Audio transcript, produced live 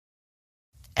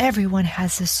Everyone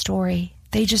has a story.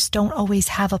 They just don't always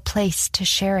have a place to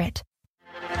share it.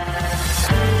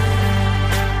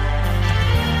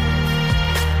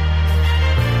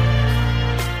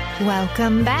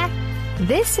 Welcome back.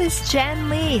 This is Jen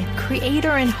Lee,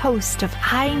 creator and host of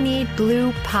I Need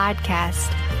Blue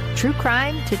podcast, True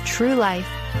Crime to True Life.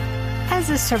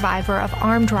 As a survivor of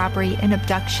armed robbery and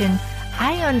abduction,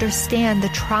 I understand the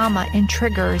trauma and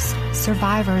triggers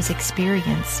survivors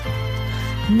experience.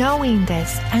 Knowing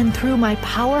this, and through my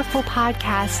powerful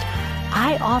podcast,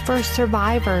 I offer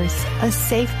survivors a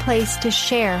safe place to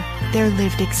share their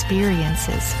lived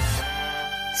experiences.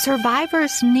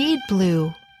 Survivors need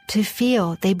blue to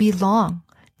feel they belong,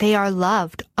 they are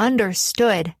loved,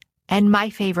 understood, and my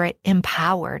favorite,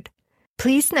 empowered.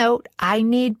 Please note, I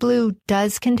Need Blue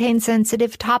does contain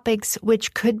sensitive topics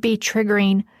which could be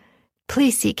triggering.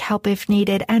 Please seek help if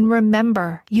needed, and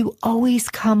remember, you always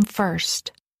come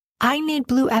first. I Need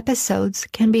Blue episodes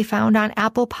can be found on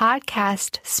Apple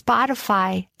Podcast,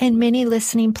 Spotify, and many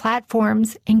listening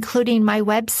platforms, including my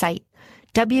website,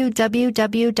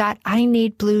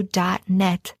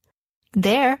 www.ineedblue.net.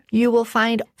 There, you will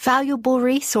find valuable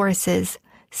resources,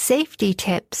 safety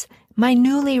tips, my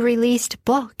newly released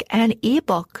book and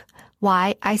ebook,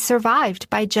 Why I Survived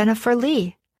by Jennifer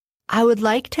Lee. I would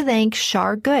like to thank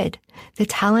Shar Good, the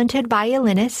talented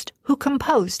violinist who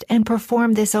composed and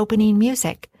performed this opening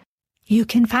music. You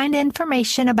can find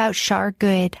information about Shar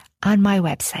Good on my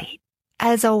website.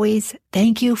 As always,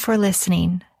 thank you for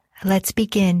listening. Let's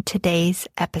begin today's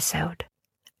episode.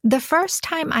 The first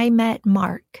time I met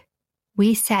Mark,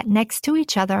 we sat next to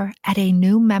each other at a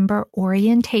new member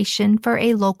orientation for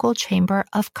a local chamber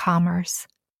of commerce.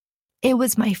 It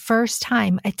was my first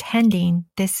time attending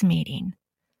this meeting.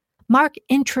 Mark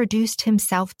introduced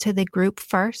himself to the group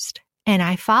first, and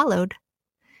I followed.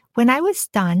 When I was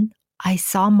done, I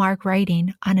saw Mark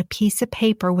writing on a piece of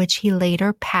paper which he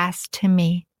later passed to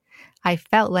me. I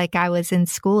felt like I was in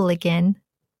school again.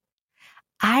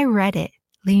 I read it,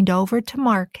 leaned over to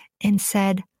Mark, and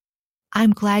said,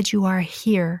 "I'm glad you are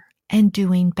here and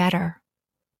doing better."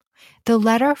 The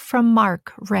letter from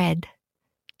Mark read,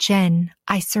 "Jen,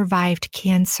 I survived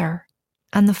cancer."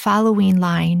 On the following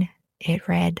line, it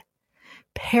read,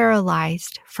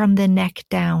 "Paralyzed from the neck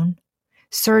down.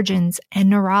 Surgeons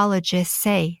and neurologists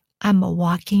say I'm a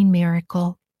walking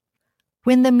miracle."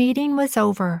 When the meeting was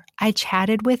over, I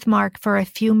chatted with Mark for a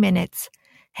few minutes,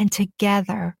 and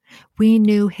together we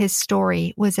knew his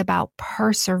story was about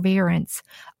perseverance,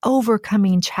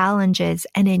 overcoming challenges,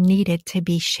 and it needed to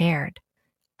be shared.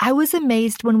 I was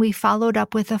amazed when we followed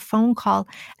up with a phone call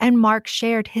and Mark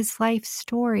shared his life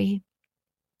story.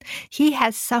 He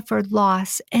has suffered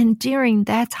loss and during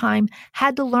that time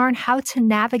had to learn how to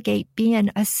navigate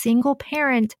being a single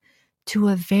parent to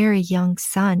a very young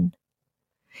son.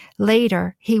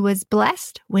 Later, he was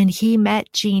blessed when he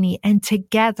met Jeannie, and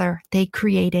together they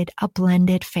created a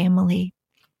blended family.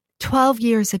 12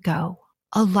 years ago,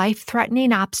 a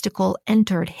life-threatening obstacle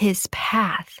entered his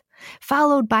path,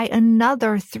 followed by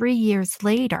another 3 years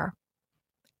later.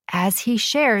 As he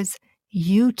shares,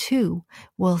 you too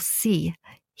will see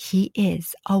he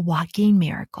is a walking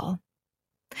miracle.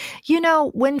 You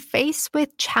know, when faced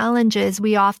with challenges,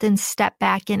 we often step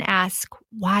back and ask,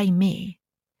 why me?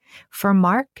 For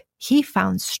Mark, he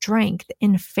found strength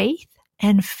in faith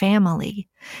and family.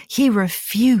 He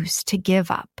refused to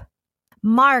give up.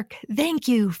 Mark, thank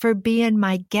you for being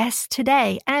my guest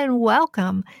today and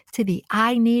welcome to the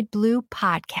I Need Blue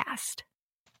podcast.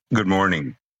 Good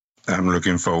morning. I'm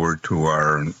looking forward to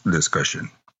our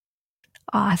discussion.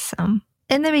 Awesome.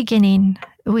 In the beginning,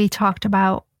 we talked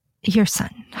about your son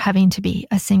having to be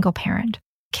a single parent.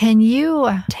 Can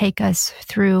you take us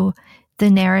through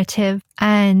the narrative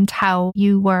and how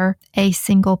you were a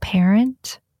single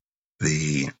parent?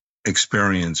 The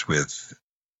experience with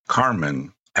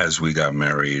Carmen as we got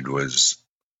married was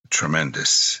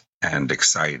tremendous and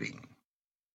exciting.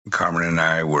 Carmen and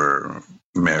I were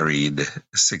married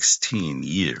 16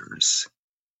 years.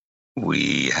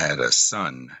 We had a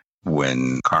son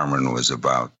when Carmen was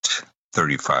about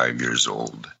 35 years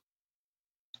old.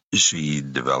 She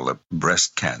developed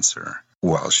breast cancer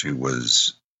while she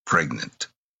was pregnant.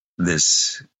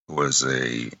 This was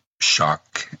a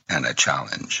shock and a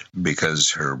challenge.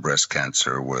 Because her breast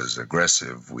cancer was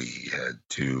aggressive, we had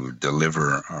to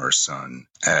deliver our son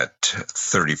at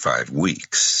 35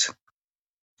 weeks.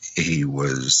 He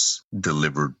was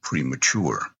delivered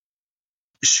premature.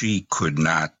 She could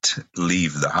not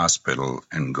leave the hospital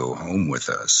and go home with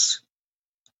us,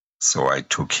 so I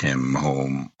took him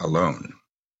home alone.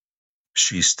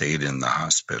 She stayed in the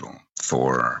hospital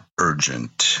for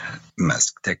urgent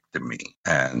mastectomy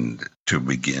and to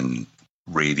begin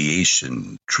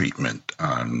radiation treatment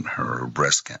on her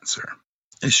breast cancer.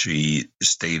 She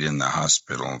stayed in the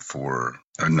hospital for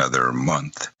another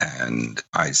month, and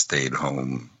I stayed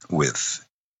home with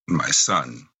my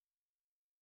son.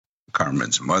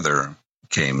 Carmen's mother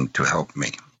came to help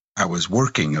me. I was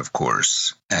working, of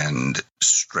course, and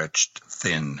stretched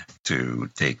thin to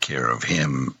take care of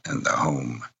him and the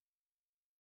home.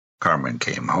 Carmen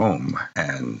came home,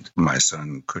 and my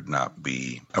son could not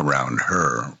be around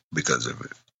her because of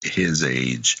his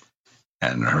age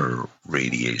and her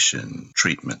radiation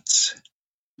treatments.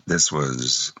 This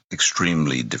was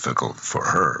extremely difficult for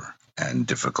her and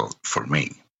difficult for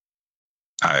me.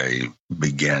 I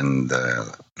began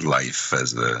the life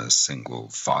as a single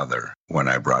father when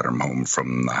I brought him home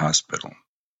from the hospital.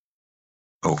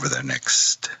 Over the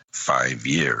next 5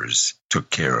 years, took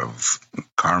care of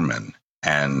Carmen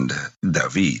and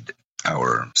David,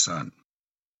 our son.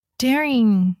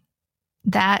 During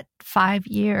that 5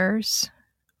 years,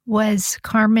 was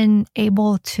Carmen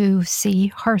able to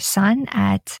see her son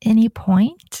at any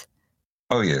point?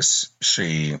 Oh, yes.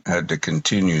 She had to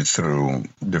continue through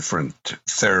different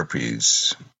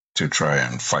therapies to try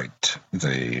and fight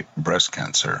the breast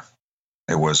cancer.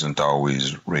 It wasn't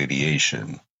always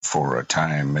radiation. For a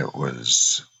time, it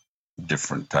was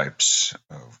different types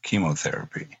of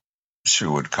chemotherapy. She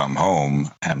would come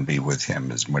home and be with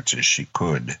him as much as she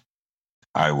could.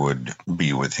 I would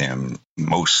be with him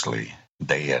mostly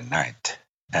day and night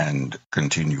and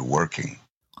continue working.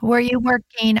 Were you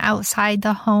working outside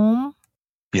the home?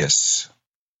 Yes.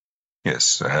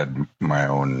 Yes, I had my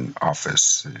own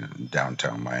office in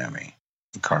downtown Miami.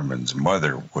 Carmen's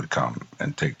mother would come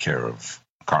and take care of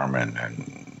Carmen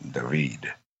and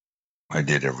David. I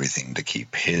did everything to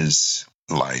keep his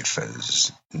life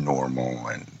as normal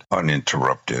and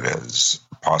uninterrupted as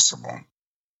possible.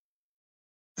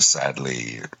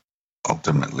 Sadly,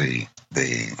 ultimately,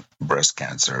 the breast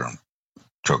cancer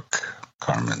took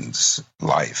Carmen's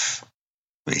life.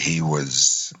 He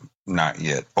was not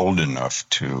yet old enough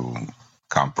to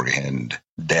comprehend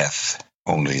death,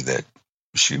 only that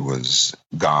she was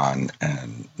gone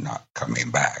and not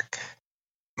coming back.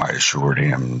 I assured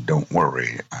him, "Don't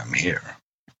worry, I'm here."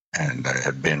 And I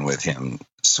had been with him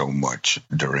so much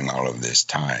during all of this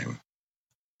time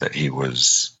that he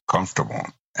was comfortable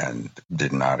and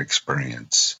did not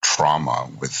experience trauma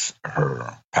with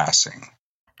her passing.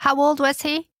 How old was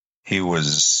he? He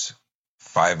was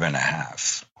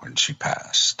 5.5 when she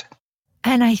passed.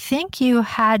 And I think you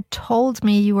had told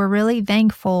me you were really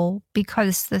thankful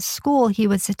because the school he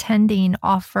was attending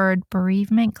offered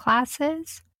bereavement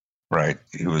classes. Right.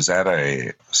 He was at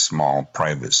a small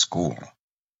private school.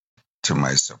 To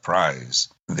my surprise,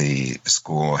 the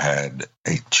school had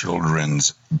a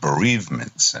children's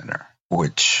bereavement center,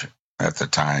 which at the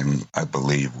time I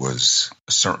believe was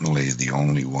certainly the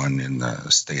only one in the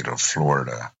state of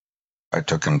Florida. I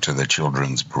took him to the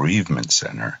children's bereavement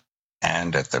center,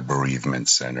 and at the bereavement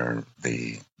center,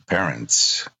 the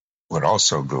parents would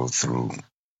also go through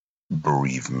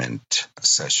bereavement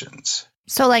sessions.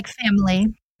 So like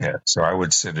family. Yeah, so I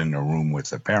would sit in a room with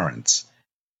the parents.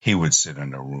 He would sit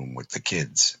in a room with the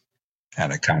kids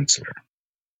and a counselor.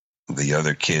 The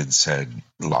other kids had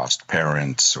lost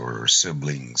parents or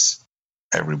siblings.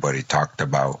 Everybody talked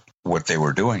about what they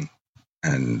were doing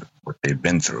and what they'd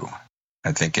been through.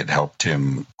 I think it helped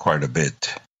him quite a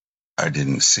bit. I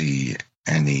didn't see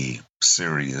any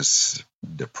serious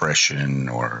depression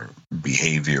or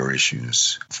behavior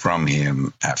issues from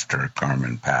him after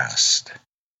Carmen passed.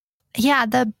 Yeah,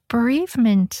 the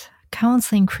bereavement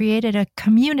counseling created a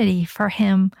community for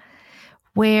him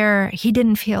where he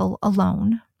didn't feel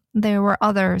alone. There were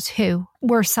others who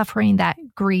were suffering that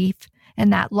grief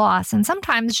and that loss. And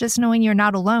sometimes just knowing you're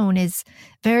not alone is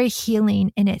very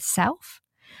healing in itself.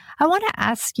 I want to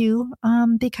ask you,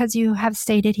 because you have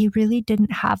stated he really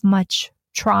didn't have much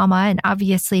trauma, and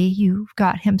obviously you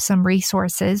got him some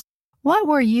resources. What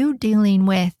were you dealing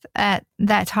with at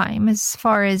that time as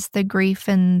far as the grief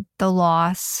and the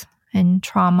loss and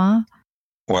trauma?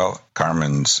 Well,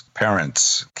 Carmen's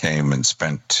parents came and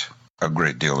spent a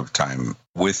great deal of time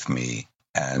with me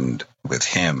and with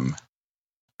him.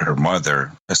 Her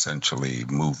mother essentially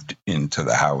moved into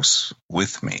the house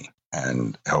with me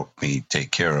and helped me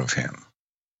take care of him.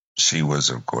 She was,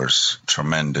 of course,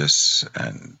 tremendous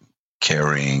and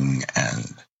caring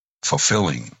and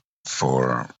fulfilling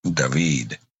for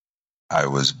David. I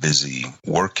was busy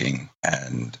working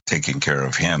and taking care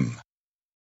of him.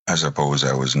 I suppose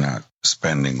I was not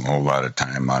spending a whole lot of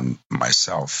time on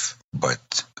myself,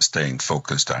 but staying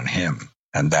focused on him.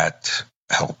 And that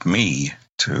helped me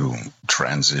to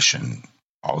transition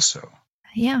also.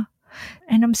 Yeah.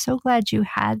 And I'm so glad you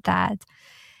had that.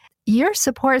 Your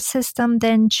support system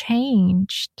then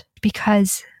changed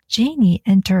because Jeannie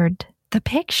entered the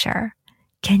picture.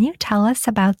 Can you tell us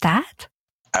about that?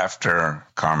 After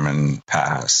Carmen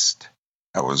passed,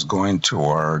 I was going to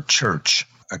our church,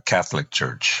 a Catholic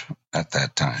church at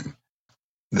that time.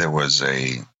 There was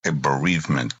a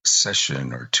bereavement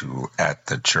session or two at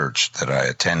the church that I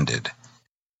attended.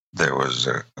 There was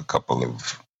a couple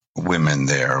of women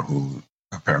there who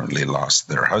apparently lost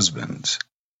their husbands.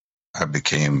 I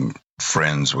became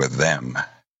friends with them,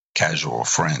 casual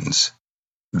friends.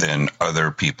 Then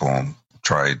other people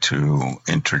tried to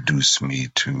introduce me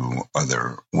to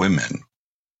other women.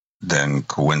 Then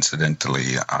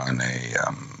coincidentally on a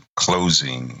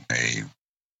closing, a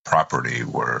property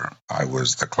where I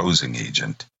was the closing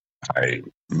agent, I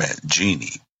met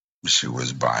Jeannie. She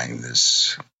was buying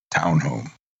this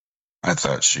townhome. I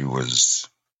thought she was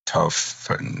tough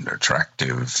and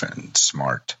attractive and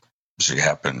smart. She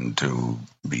happened to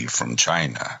be from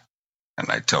China, and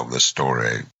I tell the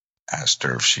story. Asked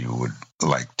her if she would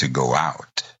like to go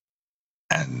out,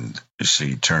 and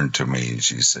she turned to me and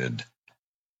she said,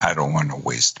 "I don't want to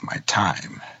waste my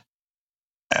time."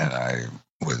 And I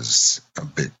was a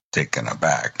bit taken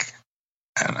aback,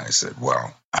 and I said,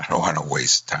 "Well, I don't want to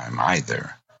waste time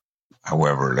either.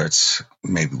 However,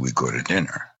 maybe we go to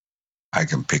dinner. I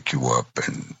can pick you up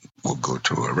and we'll go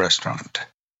to a restaurant."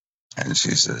 And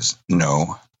she says,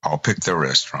 "No, I'll pick the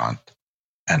restaurant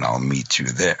and I'll meet you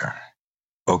there."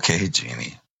 "Okay,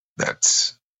 Jeannie,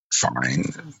 that's fine.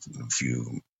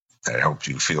 If that helps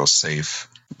you feel safe,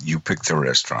 you pick the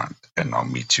restaurant and I'll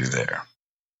meet you there."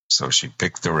 So she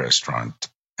picked the restaurant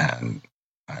and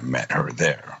I met her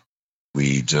there.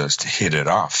 We just hit it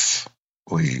off.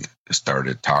 We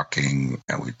started talking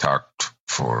and we talked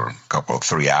for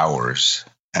 3 hours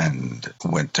and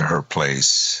went to her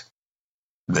place.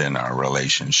 Then our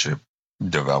relationship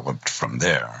developed from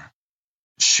there.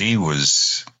 She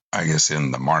was, I guess,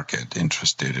 in the market,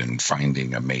 interested in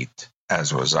finding a mate,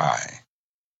 as was I.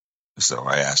 So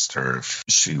I asked her if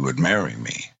she would marry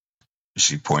me.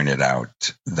 She pointed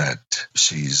out that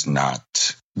she's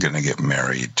not going to get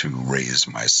married to raise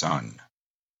my son.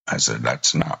 I said,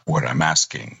 "That's not what I'm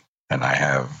asking. And I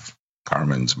have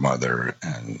Carmen's mother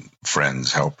and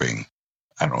friends helping.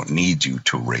 I don't need you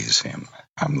to raise him.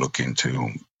 I'm looking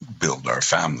to build our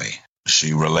family."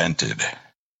 She relented.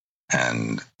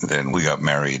 And then we got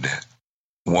married.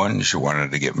 One, she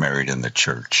wanted to get married in the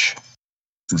church.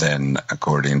 Then,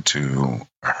 according to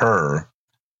her,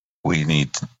 we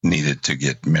needed to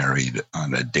get married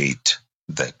on a date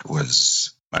that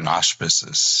was an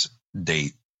auspicious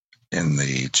date in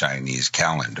the Chinese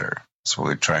calendar. So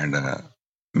we're trying to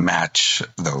match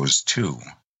those two.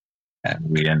 And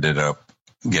we ended up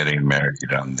getting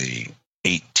married on the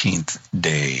 18th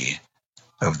day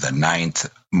of the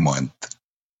 9th month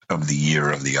of the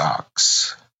year of the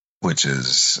ox, which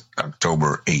is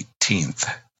October 18th.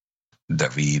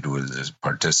 David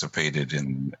participated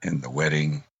in the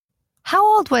wedding. How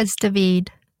old was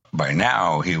David? By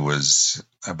now, he was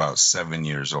about 7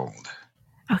 years old.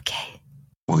 Okay.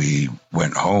 We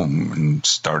went home and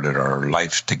started our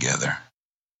life together.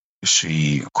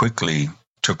 She quickly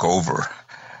took over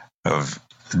of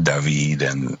David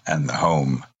and the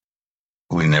home.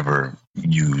 We never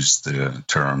used the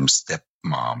term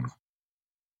stepmom.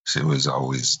 She was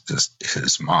always just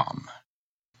his mom.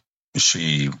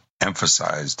 She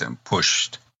emphasized and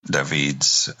pushed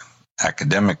David's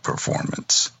academic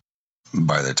performance.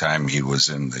 By the time he was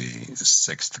in the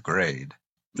 6th grade,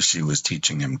 she was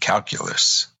teaching him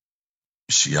calculus.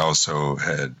 She also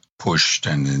had pushed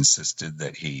and insisted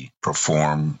that he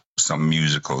perform some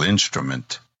musical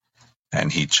instrument,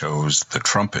 and he chose the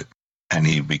trumpet, and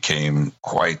he became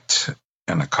quite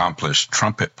an accomplished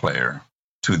trumpet player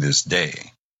to this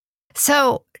day.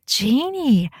 So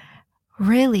Jeannie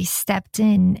really stepped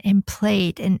in and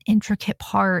played an intricate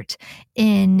part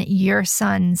in your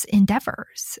son's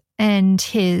endeavors and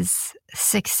his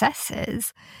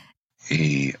successes.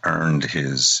 He earned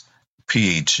his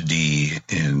PhD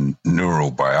in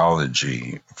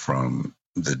neurobiology from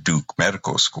the Duke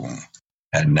Medical School,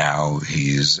 and now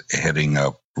he's heading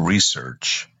up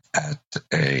research at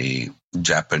a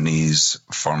Japanese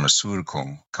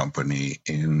pharmaceutical company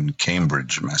in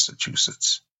Cambridge,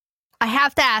 Massachusetts. I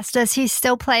have to ask, does he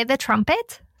still play the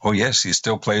trumpet? Oh, yes, he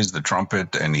still plays the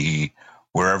trumpet, and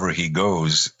wherever he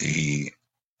goes, he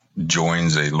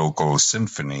joins a local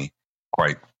symphony.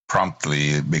 Quite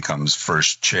promptly becomes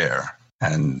first chair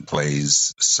and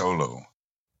plays solo.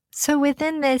 So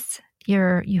within this,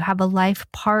 you have a life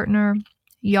partner,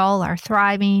 y'all are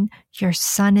thriving, your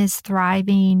son is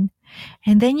thriving.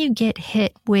 And then you get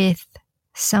hit with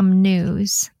some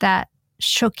news that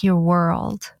shook your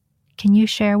world. Can you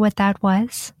share what that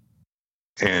was?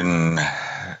 In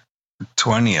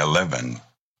 2011,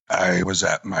 I was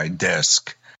at my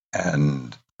desk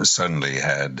and suddenly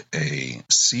had a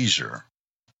seizure.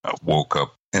 I woke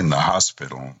up in the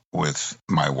hospital with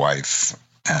my wife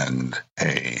and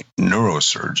a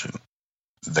neurosurgeon.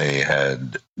 They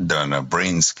had done a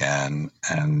brain scan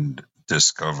and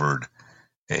discovered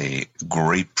a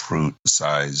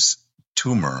grapefruit-sized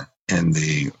tumor in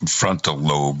the frontal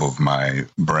lobe of my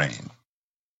brain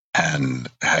and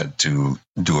had to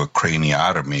do a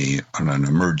craniotomy on an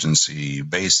emergency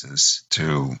basis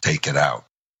to take it out.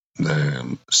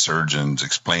 The surgeons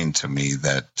explained to me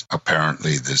that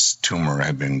apparently this tumor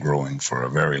had been growing for a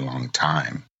very long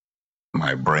time.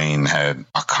 My brain had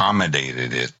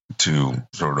accommodated it to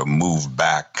sort of move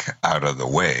back out of the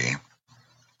way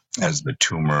as the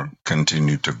tumor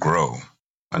continued to grow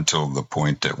until the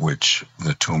point at which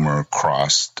the tumor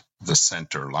crossed the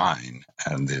center line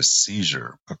and this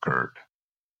seizure occurred.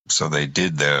 So they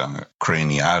did the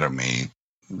craniotomy.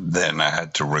 Then I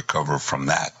had to recover from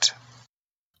that.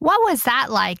 What was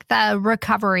that like, the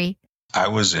recovery? I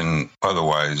was in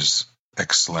otherwise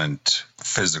excellent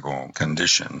physical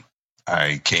condition.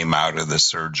 I came out of the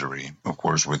surgery, of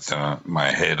course, with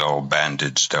my head all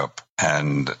bandaged up,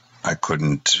 and I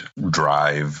couldn't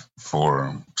drive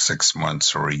for 6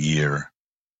 months or a year,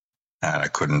 and I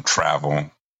couldn't travel.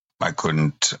 I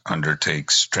couldn't undertake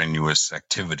strenuous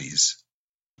activities.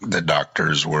 The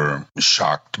doctors were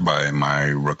shocked by my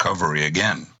recovery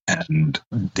again and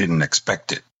didn't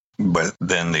expect it. But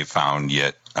then they found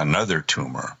yet another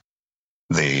tumor.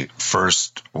 The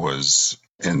first was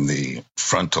in the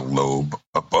frontal lobe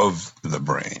above the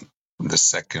brain. The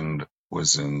second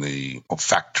was in the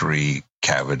olfactory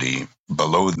cavity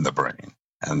below the brain.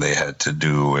 And they had to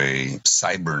do a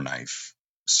cyberknife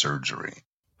surgery.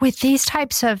 With these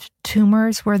types of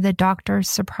tumors, were the doctors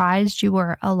surprised you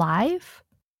were alive?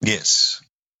 Yes.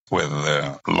 With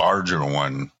the larger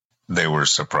one, they were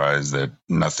surprised that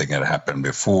nothing had happened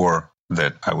before,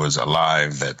 that I was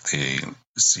alive, that the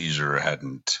seizure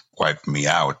hadn't wiped me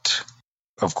out.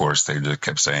 Of course, they just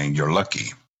kept saying, "You're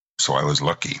lucky." So I was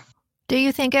lucky. Do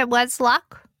you think it was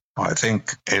luck? I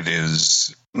think it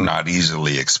is not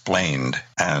easily explained,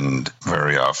 and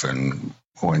very often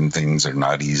when things are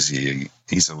not easily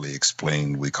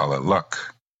explained, we call it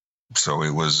luck. So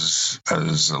it was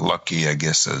as lucky, I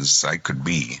guess, as I could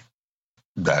be.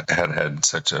 That had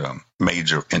such a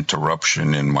major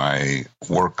interruption in my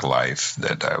work life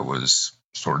that I was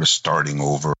sort of starting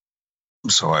over.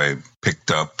 So I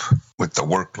picked up with the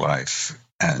work life,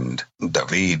 and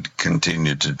David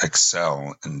continued to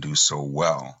excel and do so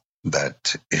well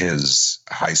that his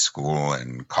high school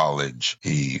and college,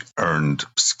 he earned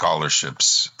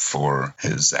scholarships for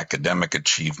his academic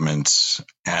achievements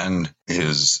and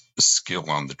his skill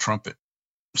on the trumpet.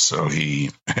 So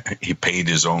he paid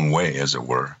his own way, as it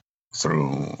were,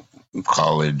 through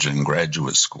college and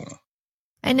graduate school.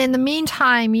 And in the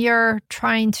meantime, you're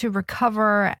trying to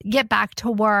recover, get back to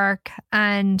work,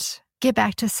 and get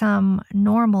back to some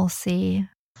normalcy.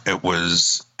 It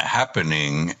was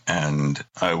happening, and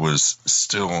I was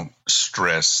still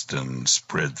stressed and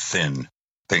spread thin.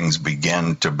 Things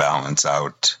began to balance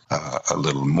out a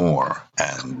little more.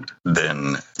 And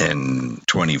then in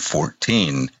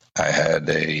 2014, I had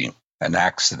an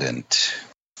accident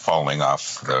falling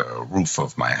off the roof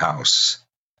of my house,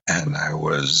 and I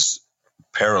was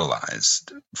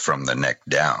paralyzed from the neck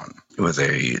down with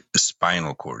a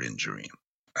spinal cord injury.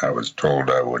 I was told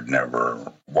I would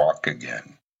never walk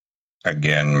again.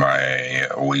 Again, my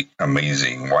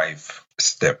amazing wife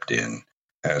stepped in.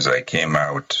 As I came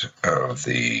out of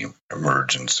the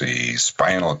emergency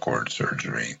spinal cord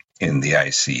surgery in the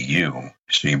ICU,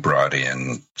 she brought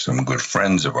in some good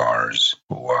friends of ours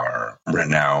who are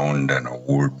renowned and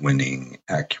award-winning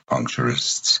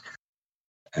acupuncturists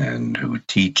and who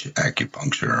teach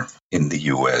acupuncture in the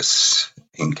US,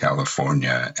 in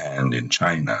California, and in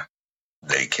China.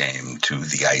 They came to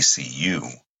the ICU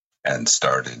and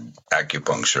started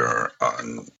acupuncture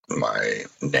on my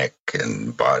neck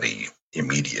and body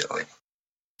immediately.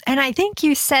 And I think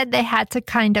you said they had to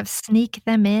kind of sneak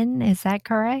them in. Is that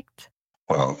correct?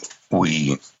 Well,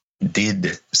 we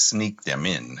did sneak them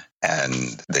in,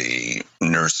 and the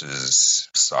nurses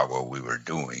saw what we were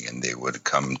doing, and they would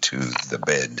come to the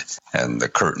bed, and the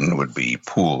curtain would be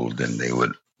pulled, and they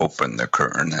would open the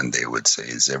curtain, and they would say,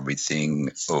 "Is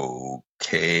everything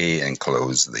okay?" and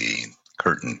close the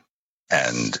curtain,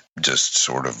 and just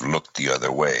sort of look the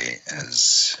other way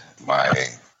as my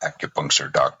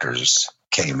acupuncture doctors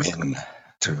came in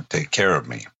to take care of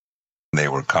me. They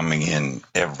were coming in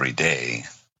every day,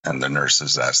 and the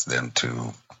nurses asked them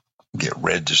to get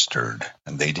registered,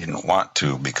 and they didn't want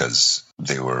to because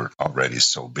they were already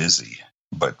so busy.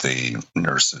 But the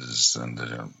nurses and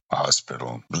the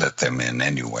hospital let them in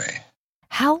anyway.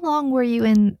 How long were you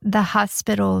in the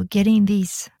hospital getting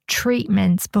these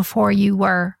treatments before you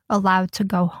were allowed to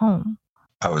go home?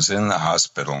 I was in the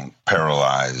hospital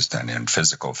paralyzed and in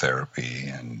physical therapy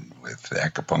and with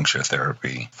acupuncture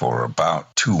therapy for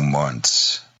about 2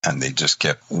 months. And they just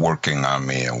kept working on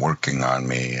me.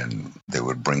 And they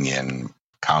would bring in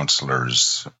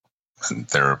counselors and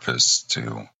therapists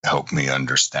to help me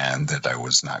understand that I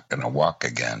was not going to walk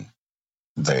again.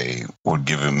 They were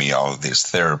giving me all of this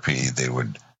therapy. They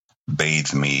would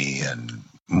bathe me and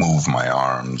move my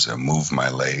arms and move my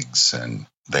legs, and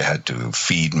they had to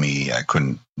feed me. I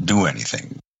couldn't do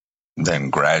anything. Then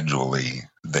gradually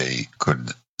they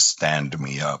could stand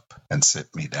me up and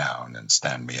sit me down and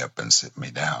stand me up and sit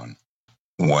me down.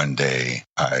 One day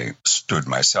I stood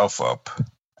myself up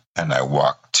and I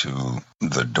walked to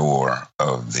the door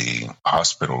of the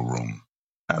hospital room,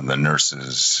 and the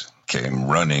nurses came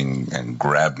running and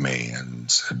grabbed me and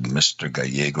said, "Mr.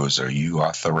 Gallegos, are you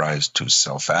authorized to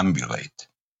self-ambulate?"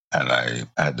 And I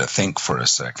had to think for a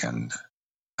second.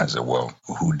 I said, "Well,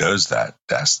 who does that?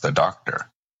 Ask the doctor."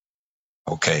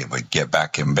 "Okay, but get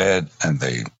back in bed." And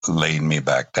they laid me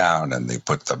back down and they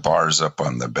put the bars up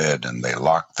on the bed and they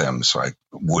locked them so I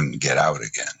wouldn't get out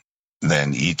again.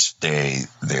 Then each day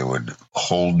they would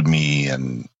hold me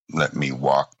and let me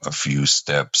walk a few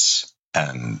steps,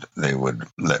 and they would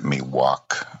let me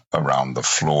walk around the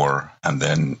floor. And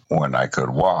then when I could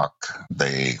walk,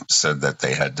 they said that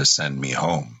they had to send me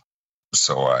home.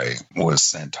 So I was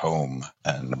sent home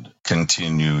and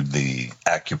continued the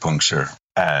acupuncture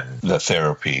and the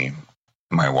therapy.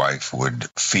 My wife would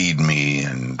feed me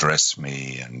and dress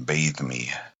me and bathe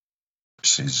me.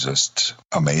 She's just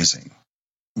amazing.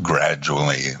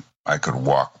 Gradually, I could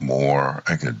walk more.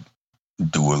 I could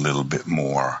do a little bit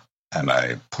more. And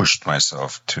I pushed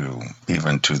myself to,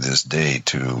 even to this day,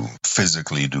 to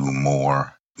physically do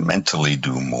more, mentally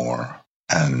do more,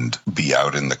 and be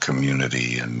out in the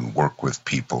community and work with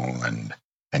people and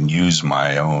use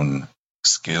my own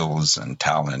skills and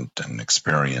talent and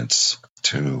experience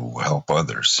to help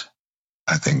others.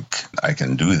 I think I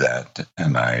can do that,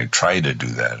 and I try to do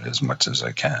that as much as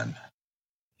I can.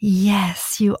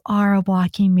 Yes, you are a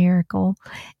walking miracle.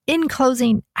 In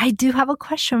closing, I do have a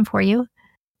question for you.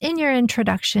 In your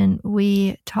introduction,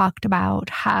 we talked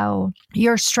about how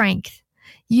your strength,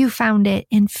 you found it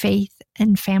in faith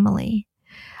and family.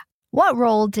 What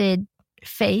role did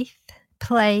faith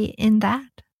play in that?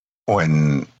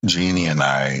 When Jeannie and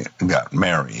I got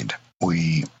married,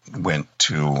 we went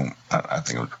to, I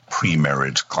think it was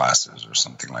pre-marriage classes or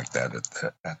something like that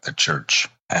at the church.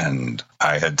 And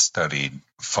I had studied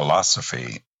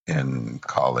philosophy in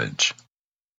college.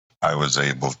 I was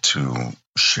able to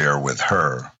share with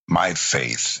her my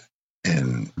faith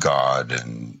in God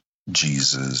and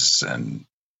Jesus and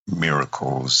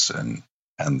miracles and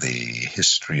the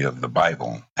history of the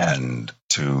Bible, and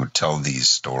to tell these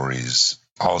stories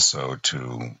also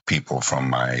to people from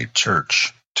my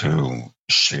church to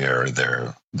share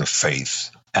the faith.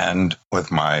 And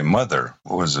with my mother,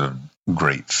 who was a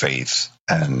great faith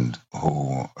and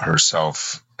who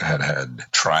herself had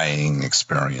trying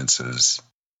experiences.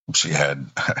 She had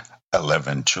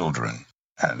 11 children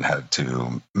and had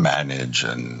to manage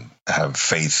and have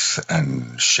faith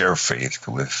and share faith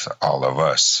with all of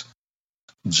us.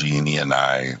 Jeannie and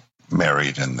I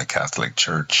married in the Catholic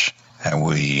Church, and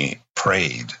we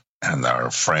prayed, and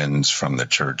our friends from the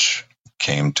church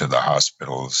came to the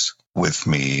hospitals with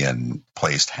me and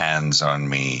placed hands on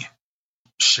me,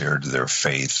 shared their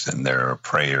faith and their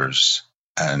prayers,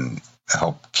 and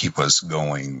helped keep us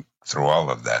going through all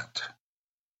of that,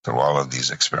 through all of these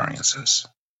experiences.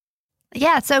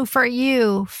 Yeah, so for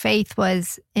you, faith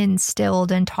was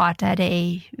instilled and taught at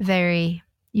a very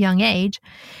young age,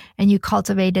 and you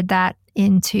cultivated that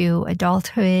into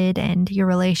adulthood and your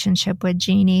relationship with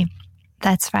Jeannie.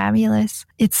 That's fabulous.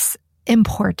 It's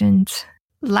important.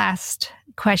 Last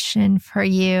question for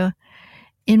you.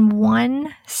 In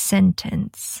one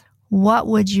sentence, what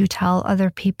would you tell other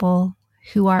people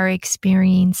who are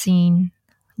experiencing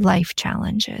life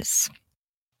challenges?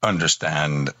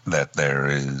 Understand that there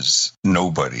is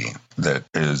nobody that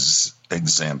is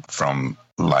exempt from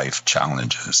life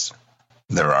challenges.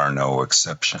 There are no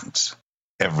exceptions.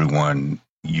 Everyone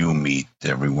you meet,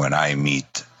 everyone I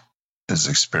meet, is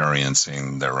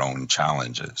experiencing their own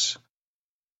challenges.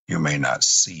 You may not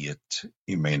see it,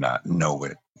 you may not know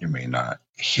it, you may not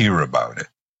hear about it.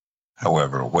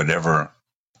 However, whatever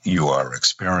you are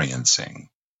experiencing,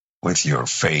 with your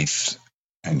faith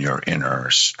and your inner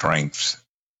strength,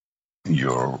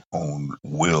 your own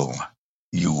will,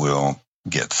 you will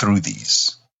get through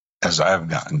these. As I've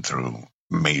gotten through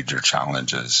major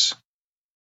challenges,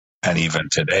 and even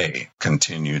today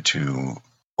continue to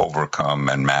overcome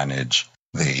and manage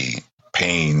the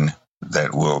pain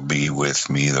that will be with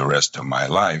me the rest of my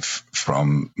life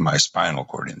from my spinal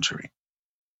cord injury.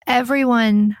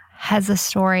 Everyone has a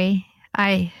story.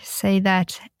 I say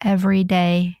that every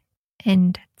day,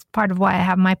 and it's part of why I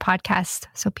have my podcast,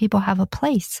 so people have a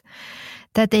place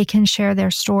that they can share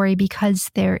their story,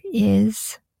 because there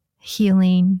is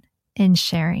healing in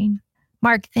sharing.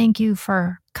 Mark, thank you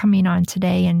for coming on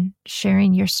today and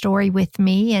sharing your story with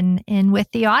me and with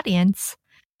the audience.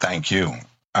 Thank you.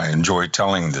 I enjoy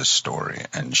telling this story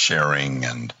and sharing,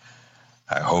 and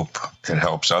I hope it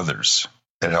helps others.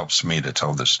 It helps me to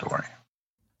tell this story.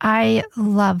 I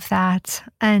love that.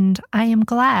 And I am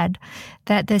glad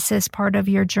that this is part of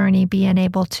your journey, being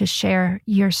able to share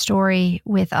your story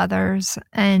with others.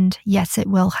 And yes, it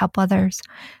will help others.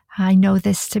 I know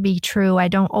this to be true. I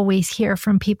don't always hear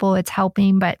from people it's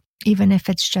helping, but even if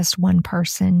it's just one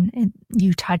person,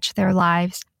 you touch their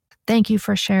lives. Thank you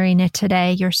for sharing it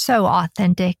today. You're so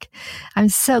authentic. I'm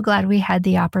so glad we had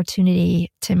the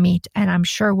opportunity to meet, and I'm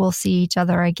sure we'll see each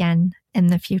other again in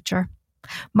the future.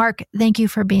 Mark, thank you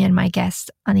for being my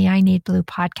guest on the I Need Blue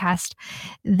podcast.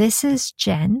 This is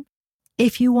Jen.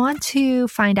 If you want to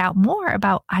find out more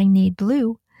about I Need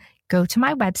Blue, go to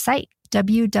my website,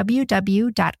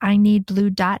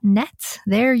 www.ineedblue.net.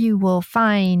 There you will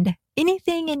find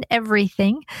anything and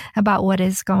everything about what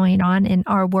is going on in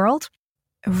our world.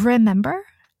 Remember,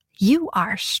 you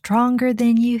are stronger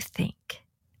than you think.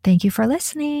 Thank you for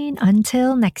listening.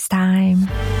 Until next time.